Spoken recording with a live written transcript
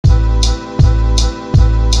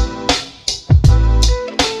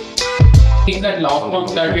that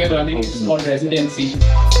Lossfunk that we are running is called residency.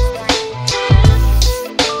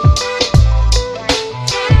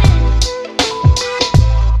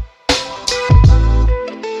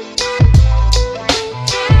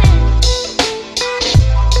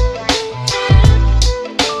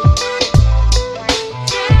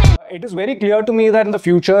 It is very clear to me that in the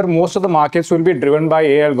future, most of the markets will be driven by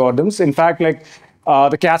AI algorithms. In fact,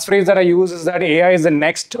 the catchphrase that I use is that AI is the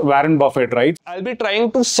next Warren Buffett, right? I'll be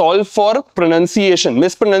trying to solve for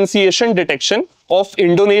mispronunciation detection of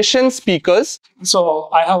Indonesian speakers. So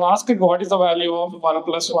I have asked it what is the value of 1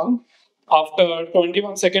 plus 1. After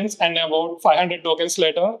 21 seconds and about 500 tokens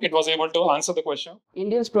later, it was able to answer the question.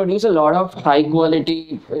 Indians produce a lot of high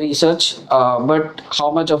quality research, but how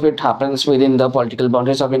much of it happens within the political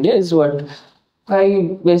boundaries of India is what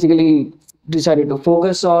I basically decided to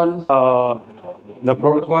focus on. The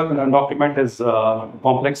protocol document is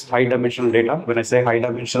complex high-dimensional data. When I say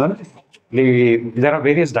high-dimensional, there are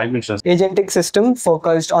various dimensions. Agentic system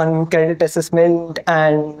focused on credit assessment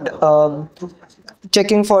and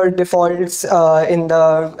checking for defaults in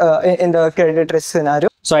the credit risk scenario.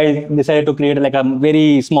 So I decided to create like a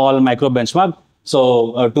very small micro benchmark.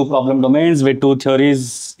 So 2 problem domains with 2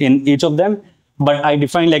 theories in each of them. But I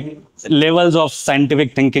defined like levels of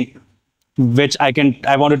scientific thinking, which I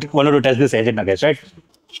wanted to test this agent against, right?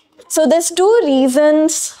 So there's 2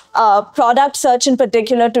 reasons product search in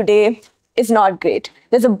particular today is not great.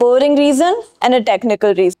 There's a boring reason and a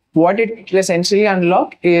technical reason. What it essentially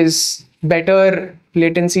unlock is better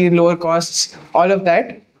latency, lower costs, all of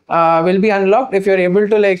that will be unlocked if you're able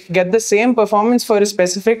to get the same performance for a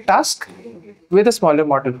specific task with a smaller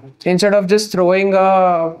model. Instead of just throwing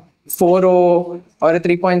a 4.0 or a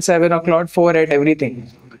 3.7 or Claude 4 at everything.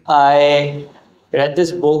 I read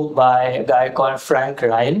this book by a guy called Frank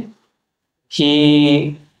Ryan.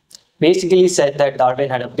 He basically said that Darwin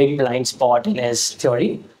had a big blind spot in his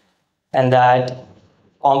theory and that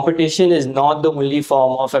competition is not the only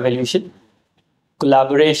form of evolution.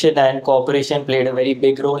 Collaboration and cooperation played a very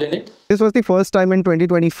big role in it. This was the first time in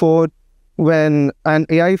 2024 when an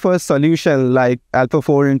AI first solution like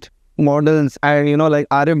AlphaFold models and like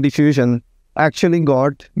RF diffusion actually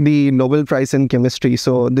got the Nobel Prize in chemistry.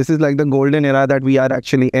 So this is like the golden era that we are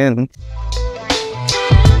actually in.